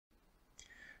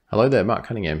Hello there, Mark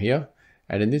Cunningham here,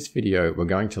 and in this video we're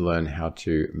going to learn how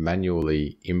to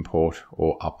manually import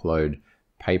or upload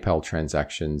PayPal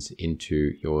transactions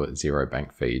into your Xero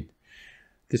bank feed.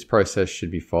 This process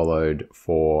should be followed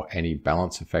for any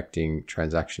balance affecting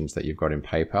transactions that you've got in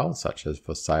PayPal, such as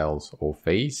for sales or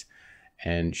fees,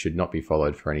 and should not be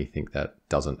followed for anything that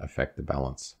doesn't affect the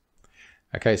balance.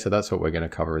 Okay, so that's what we're going to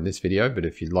cover in this video, but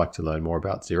if you'd like to learn more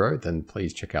about Xero, then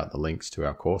please check out the links to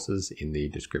our courses in the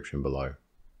description below.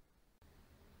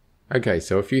 Okay,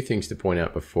 so a few things to point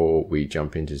out before we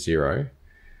jump into Xero.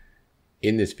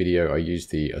 In this video, I use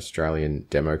the Australian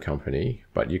demo company,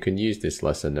 but you can use this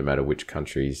lesson no matter which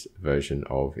country's version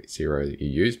of Xero you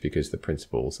use because the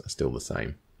principles are still the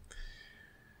same.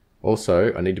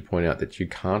 Also, I need to point out that you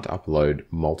can't upload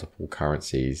multiple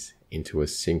currencies into a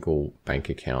single bank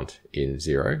account in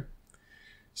Xero.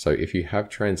 So if you have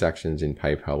transactions in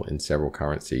PayPal in several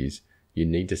currencies, you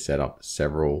need to set up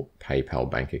several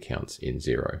PayPal bank accounts in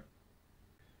Xero.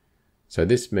 So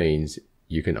this means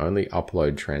you can only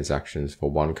upload transactions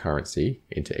for one currency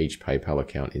into each PayPal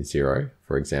account in Xero.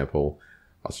 For example,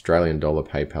 Australian dollar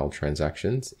PayPal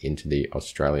transactions into the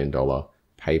Australian dollar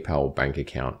PayPal bank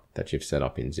account that you've set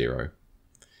up in Xero.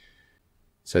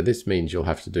 So this means you'll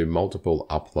have to do multiple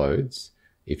uploads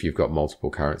if you've got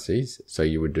multiple currencies. So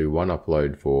you would do one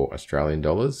upload for Australian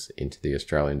dollars into the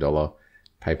Australian dollar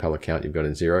PayPal account you've got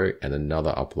in Xero, and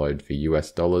another upload for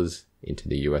US dollars into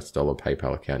the US dollar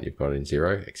PayPal account you've got in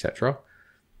Xero, etc.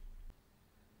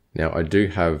 Now, I do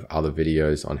have other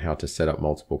videos on how to set up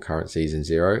multiple currencies in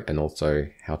Xero and also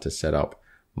how to set up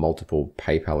multiple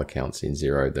PayPal accounts in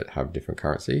Xero that have different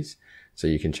currencies. So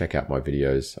you can check out my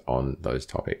videos on those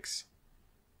topics.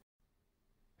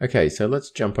 Okay, so let's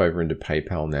jump over into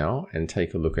PayPal now and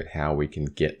take a look at how we can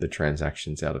get the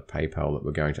transactions out of PayPal that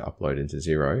we're going to upload into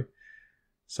Xero.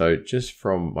 So just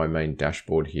from my main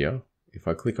dashboard here, if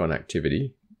I click on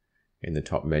Activity in the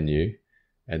top menu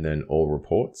and then All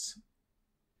Reports,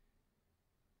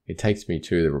 it takes me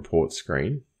to the report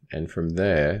screen. And from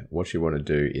there, what you want to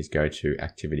do is go to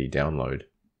Activity Download.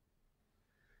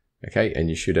 Okay, and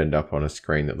you should end up on a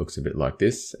screen that looks a bit like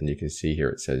this. And you can see here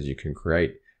it says you can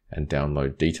create and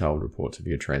download detailed reports of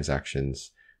your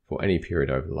transactions for any period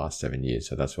over the last 7 years.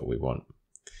 So that's what we want.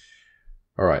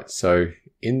 All right, so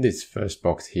in this first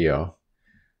box here,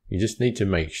 you just need to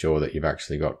make sure that you've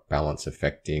actually got balance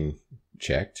affecting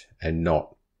checked and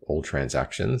not all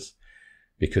transactions,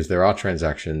 because there are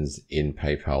transactions in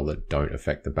PayPal that don't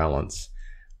affect the balance,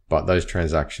 but those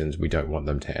transactions, we don't want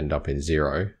them to end up in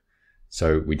Xero.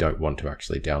 So we don't want to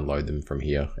actually download them from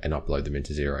here and upload them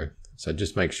into Xero. So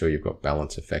just make sure you've got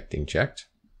balance affecting checked.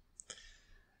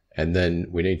 And then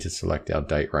we need to select our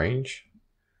date range.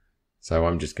 So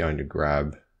I'm just going to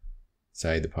grab,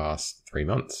 say, the past 3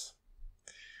 months.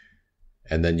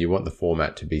 And then you want the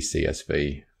format to be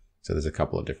CSV. So there's a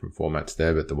couple of different formats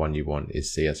there, but the one you want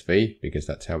is CSV because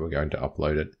that's how we're going to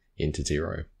upload it into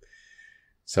Xero.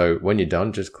 So when you're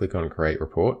done, just click on Create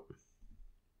Report.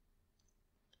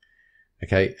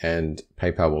 Okay, and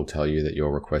PayPal will tell you that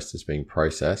your request is being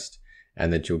processed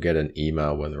and that you'll get an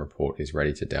email when the report is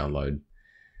ready to download.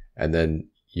 And then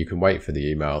you can wait for the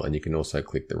email, and you can also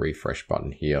click the refresh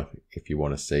button here if you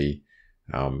want to see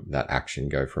that action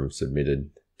go from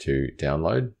submitted to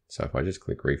download. So if I just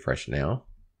click refresh now,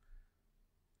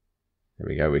 there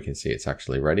we go, we can see it's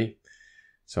actually ready.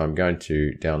 So I'm going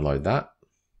to download that.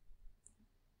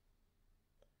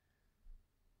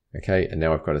 Okay, and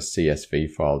now I've got a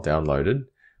CSV file downloaded,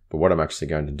 but what I'm actually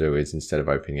going to do is, instead of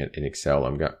opening it in Excel,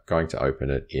 I'm going to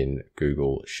open it in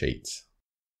Google Sheets.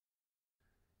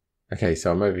 Okay,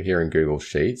 so I'm over here in Google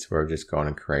Sheets where I've just gone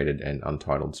and created an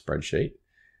untitled spreadsheet.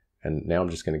 And now I'm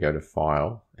just going to go to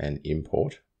File and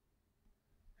Import.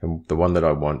 And the one that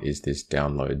I want is this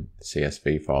download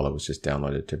CSV file that was just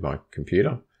downloaded to my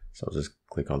computer. So I'll just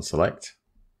click on Select.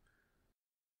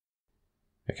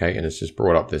 Okay, and it's just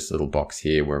brought up this little box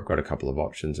here where I've got a couple of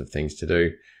options of things to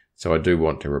do. So I do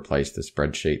want to replace the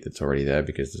spreadsheet that's already there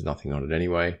because there's nothing on it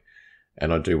anyway.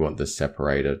 And I do want the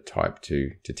separator type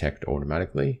to detect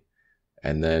automatically.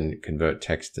 And then convert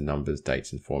text to numbers,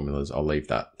 dates, and formulas. I'll leave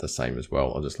that the same as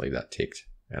well. I'll just leave that ticked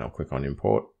and I'll click on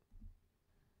Import.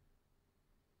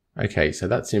 Okay, so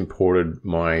that's imported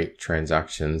my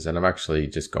transactions, and I've actually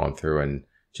just gone through and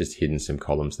just hidden some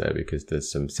columns there because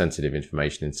there's some sensitive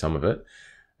information in some of it.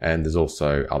 And there's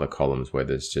also other columns where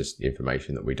there's just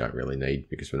information that we don't really need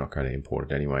because we're not going to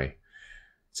import it anyway.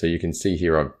 So you can see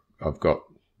here I've got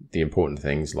the important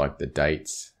things like the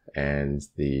dates and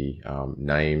the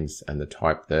names and the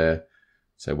type there.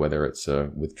 So whether it's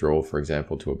a withdrawal, for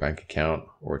example, to a bank account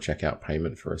or a checkout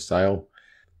payment for a sale.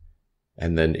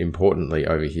 And then importantly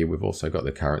over here, we've also got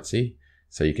the currency.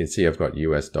 So you can see I've got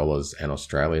US dollars and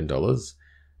Australian dollars.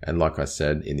 And like I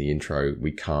said in the intro,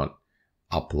 we can't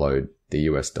upload the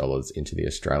US dollars into the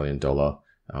Australian dollar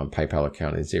PayPal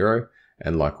account in Xero.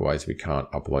 And likewise, we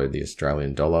can't upload the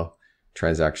Australian dollar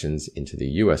transactions into the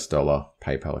US dollar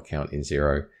PayPal account in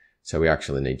Xero. So we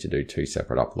actually need to do 2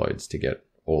 separate uploads to get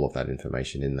all of that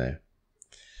information in there.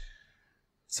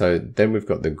 So then we've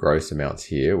got the gross amounts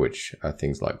here, which are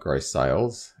things like gross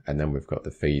sales. And then we've got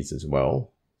the fees as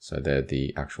well. So they're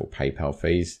the actual PayPal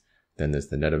fees. Then there's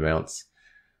the net amounts.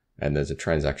 And there's a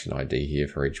transaction ID here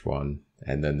for each one.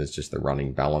 And then there's just the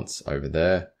running balance over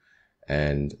there.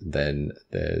 And then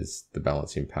there's the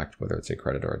balance impact, whether it's a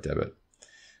credit or a debit.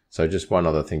 So just one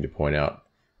other thing to point out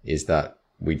is that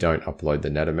we don't upload the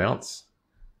net amounts.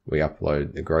 We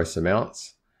upload the gross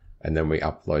amounts, and then we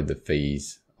upload the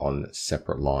fees on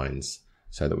separate lines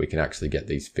so that we can actually get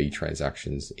these fee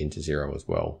transactions into Xero as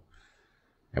well.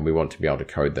 And we want to be able to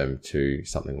code them to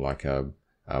something like a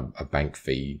bank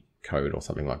fee code or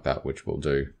something like that, which we'll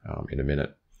do in a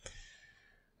minute.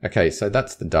 Okay, so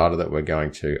that's the data that we're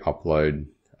going to upload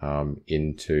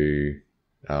into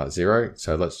Xero.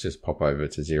 So let's just pop over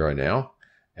to Xero now,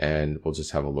 and we'll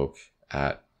just have a look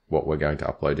at what we're going to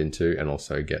upload into and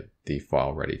also get the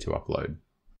file ready to upload.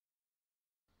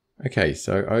 Okay,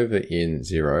 so over in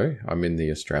Xero, I'm in the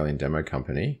Australian demo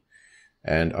company,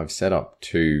 and I've set up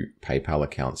 2 PayPal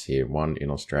accounts here, one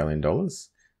in Australian dollars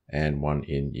and one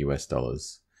in US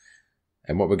dollars.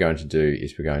 And what we're going to do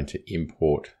is we're going to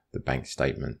import the bank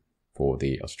statement for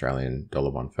the Australian dollar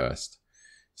one first.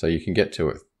 So you can get to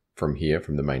it from here,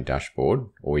 from the main dashboard,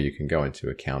 or you can go into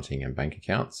accounting and bank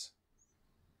accounts.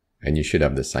 And you should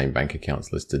have the same bank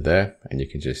accounts listed there, and you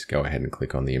can just go ahead and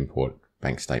click on the import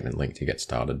bank statement link to get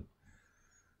started.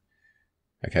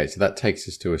 Okay, so that takes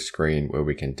us to a screen where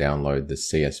we can download the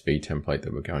CSV template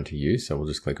that we're going to use. So we'll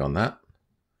just click on that.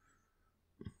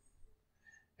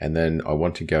 And then I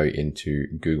want to go into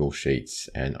Google Sheets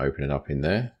and open it up in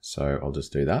there. So I'll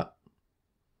just do that.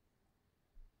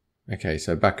 Okay,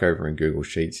 so back over in Google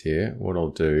Sheets here, what I'll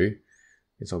do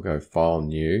is I'll go File,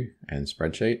 New, and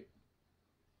Spreadsheet.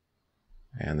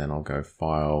 And then I'll go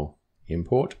File,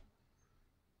 Import.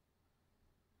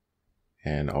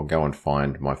 And I'll go and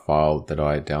find my file that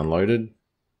I downloaded,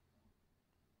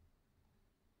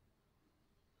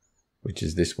 which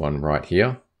is this one right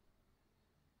here.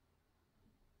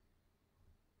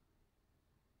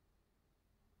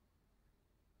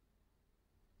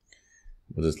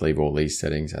 We'll just leave all these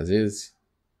settings as is.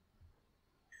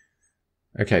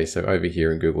 Okay, so over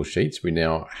here in Google Sheets, we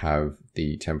now have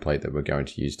the template that we're going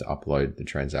to use to upload the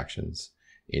transactions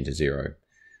into Xero.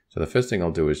 So the first thing I'll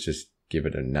do is just give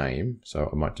it a name. So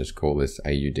I might just call this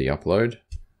AUD upload,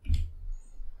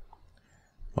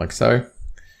 like so.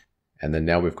 And then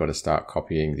now we've got to start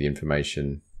copying the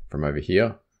information from over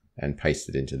here and paste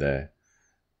it into there.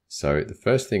 So the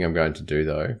first thing I'm going to do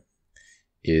though,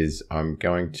 is I'm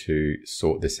going to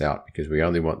sort this out because we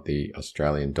only want the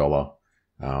Australian dollar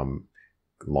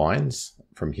lines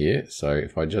from here. So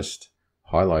if I just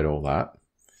highlight all that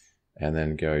and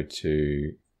then go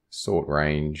to sort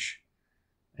range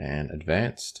and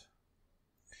advanced,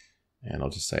 and I'll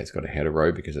just say it's got a header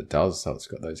row because it does, so it's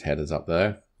got those headers up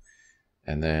there.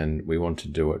 And then we want to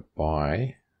do it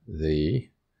by the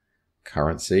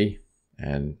currency,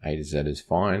 and A to Z is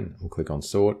fine. I'll click on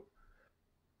sort.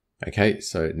 Okay,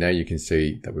 so now you can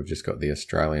see that we've just got the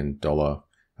Australian dollar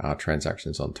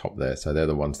transactions on top there. So they're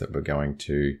the ones that we're going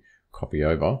to copy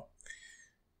over.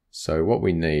 So what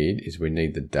we need is we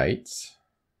need the dates.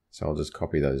 So I'll just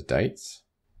copy those dates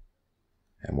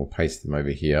and we'll paste them over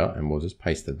here, and we'll just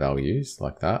paste the values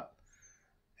like that.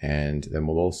 And then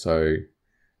we'll also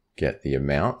get the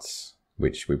amounts,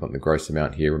 which we want the gross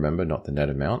amount here, remember, not the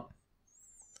net amount.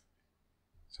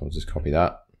 So I'll just copy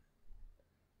that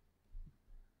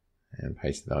and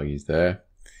paste the values there.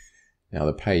 Now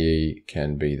the payee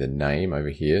can be the name over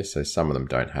here. So some of them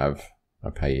don't have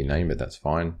a payee name, but that's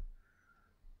fine.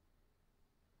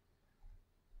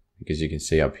 Because you can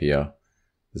see up here,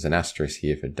 there's an asterisk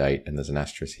here for date and there's an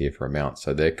asterisk here for amount.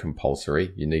 So they're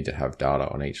compulsory. You need to have data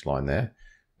on each line there.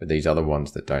 But these other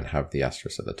ones that don't have the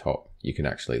asterisk at the top, you can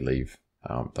actually leave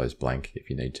those blank if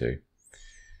you need to.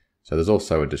 So there's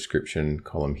also a description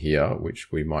column here,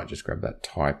 which we might just grab that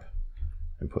type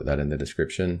and put that in the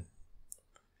description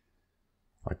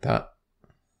like that.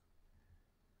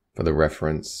 For the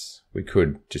reference, we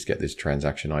could just get this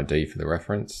transaction ID for the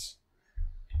reference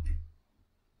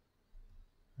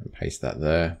and paste that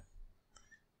there.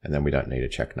 And then we don't need a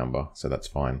check number, so that's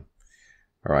fine.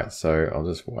 All right, so I'll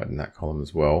just widen that column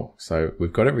as well. So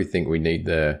we've got everything we need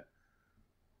there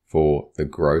for the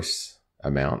gross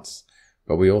amounts,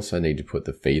 but we also need to put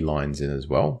the fee lines in as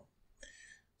well.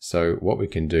 So what we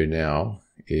can do now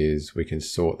is we can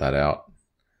sort that out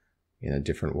in a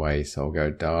different way. So I'll go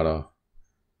data,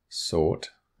 sort,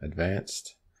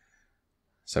 advanced.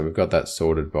 So we've got that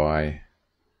sorted by,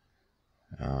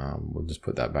 we'll just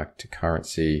put that back to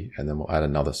currency, and then we'll add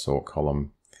another sort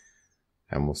column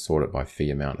and we'll sort it by fee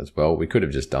amount as well. We could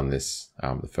have just done this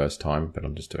the first time, but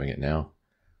I'm just doing it now.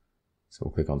 So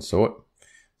we'll click on sort.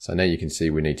 So now you can see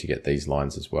we need to get these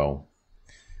lines as well.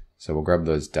 So we'll grab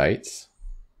those dates,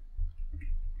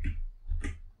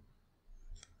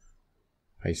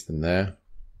 paste them there,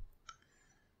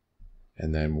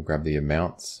 and then we'll grab the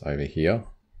amounts over here,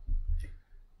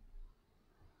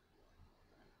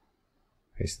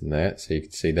 paste them there. So you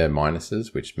can see they're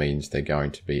minuses, which means they're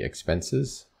going to be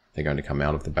expenses. They're going to come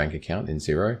out of the bank account in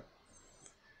Xero.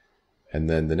 And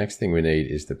then the next thing we need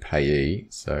is the payee.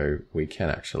 So we can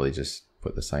actually just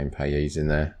put the same payees in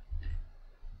there.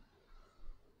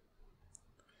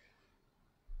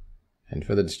 And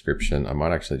for the description, I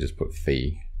might actually just put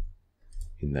fee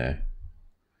in there,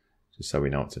 just so we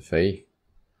know it's a fee.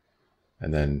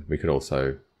 And then we could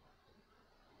also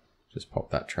just pop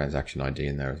that transaction ID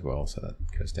in there as well. So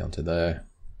that goes down to there,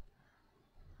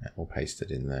 and we'll paste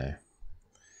it in there.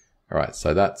 All right,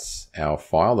 so that's our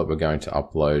file that we're going to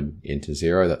upload into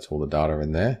Xero. That's all the data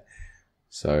in there.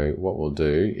 So what we'll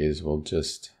do is we'll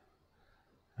just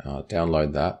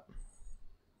download that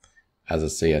as a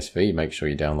CSV. Make sure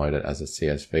you download it as a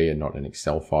CSV and not an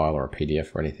Excel file or a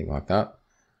PDF or anything like that.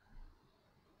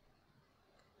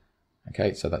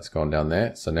 Okay, so that's gone down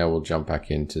there. So now we'll jump back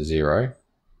into Xero.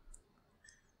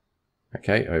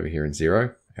 Okay, over here in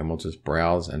Xero, and we'll just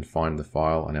browse and find the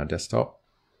file on our desktop.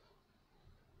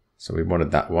 So we wanted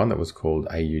that one that was called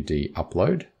AUD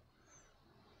upload.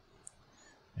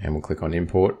 And we'll click on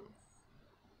import.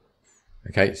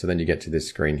 Okay, so then you get to this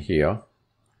screen here,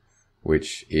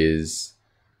 which is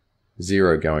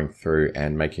Xero going through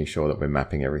and making sure that we're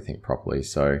mapping everything properly.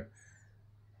 So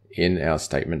in our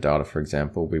statement data, for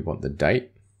example, we want the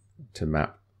date to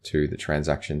map to the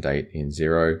transaction date in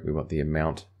Xero. We want the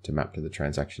amount to map to the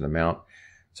transaction amount.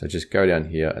 So just go down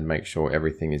here and make sure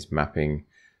everything is mapping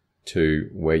to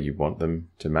where you want them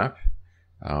to map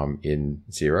in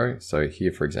Xero. So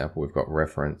here, for example, we've got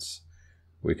reference.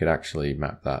 We could actually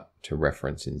map that to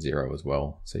reference in Xero as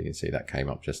well. So you can see that came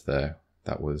up just there.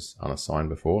 That was unassigned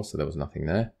before, so there was nothing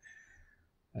there.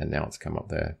 And now it's come up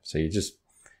there. So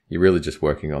you're really just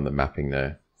working on the mapping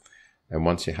there. And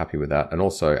once you're happy with that, and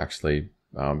also actually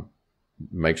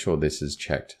make sure this is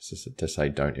checked to say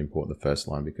don't import the first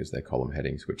line because they're column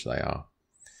headings, which they are.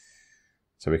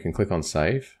 So we can click on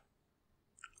save.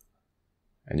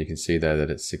 And you can see there that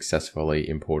it's successfully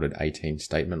imported 18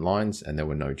 statement lines and there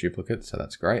were no duplicates, so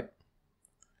that's great.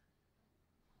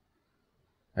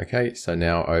 Okay, so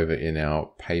now over in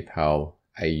our PayPal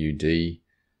AUD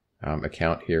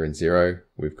account here in Xero,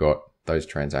 we've got those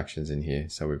transactions in here.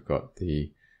 So we've got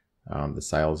the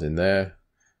sales in there,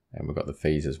 and we've got the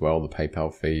fees as well, the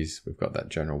PayPal fees. We've got that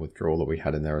general withdrawal that we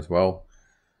had in there as well,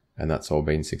 and that's all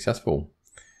been successful.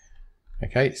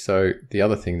 Okay, so the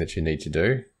other thing that you need to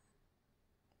do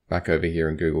back over here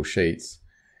in Google Sheets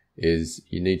is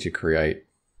you need to create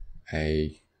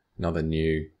another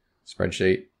new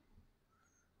spreadsheet.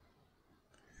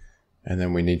 And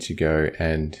then we need to go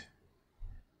and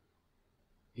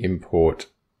import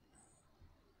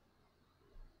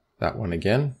that one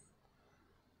again,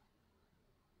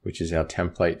 which is our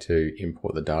template to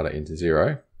import the data into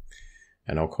Xero.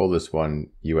 And I'll call this one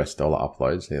US dollar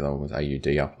upload. So the other one was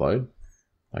AUD upload,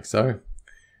 like so.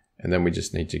 And then we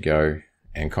just need to go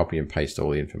and copy and paste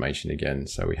all the information again.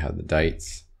 So we have the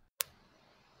dates.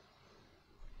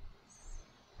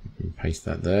 Paste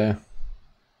that there.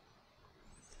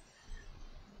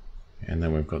 And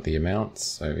then we've got the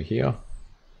amounts over here.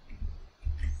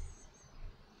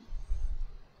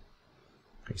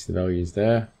 Paste the values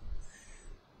there.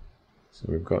 So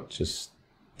we've got just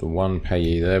the one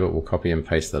payee there, but we'll copy and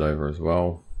paste that over as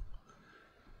well.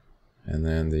 And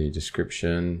then the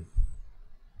description.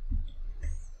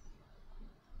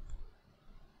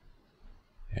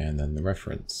 And then the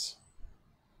reference.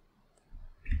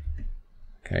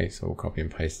 Okay, so we'll copy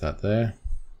and paste that there.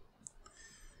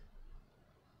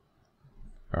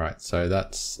 All right, so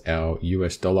that's our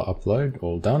US dollar upload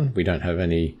all done. We don't have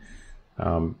any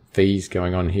fees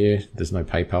going on here. There's no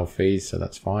PayPal fees, so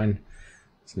that's fine.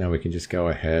 So now we can just go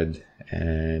ahead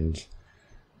and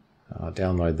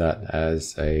download that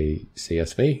as a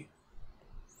CSV.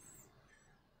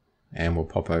 And we'll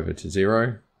pop over to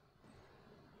Xero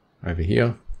over here.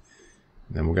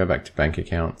 And then we'll go back to bank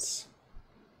accounts.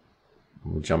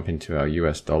 We'll jump into our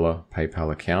US dollar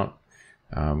PayPal account,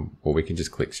 or we can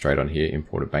just click straight on here,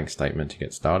 import a bank statement to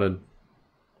get started.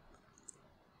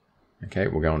 Okay,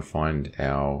 we'll go and find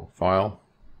our file.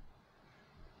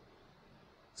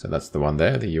 So that's the one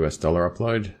there, the US dollar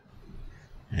upload,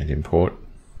 and import.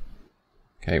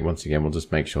 Okay, once again, we'll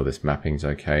just make sure this mapping's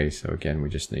okay. So again, we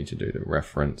just need to do the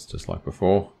reference just like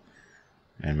before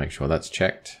and make sure that's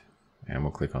checked. And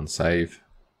we'll click on save.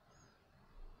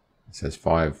 It says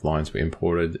 5 lines were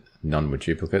imported, none were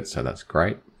duplicates, so that's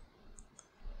great.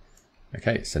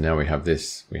 Okay, so now we have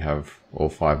this, we have all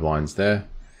 5 lines there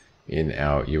in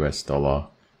our US dollar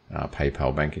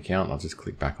PayPal bank account. I'll just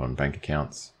click back on bank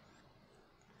accounts.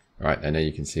 All right, and now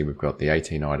you can see we've got the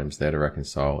 18 items there to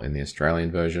reconcile in the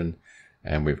Australian version,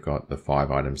 and we've got the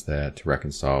 5 items there to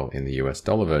reconcile in the US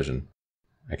dollar version.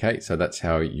 Okay, so that's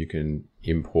how you can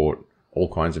import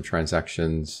all kinds of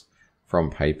transactions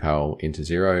from PayPal into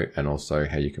Xero, and also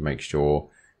how you can make sure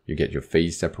you get your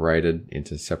fees separated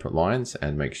into separate lines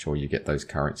and make sure you get those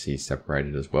currencies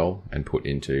separated as well and put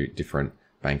into different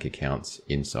bank accounts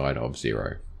inside of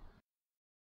Xero.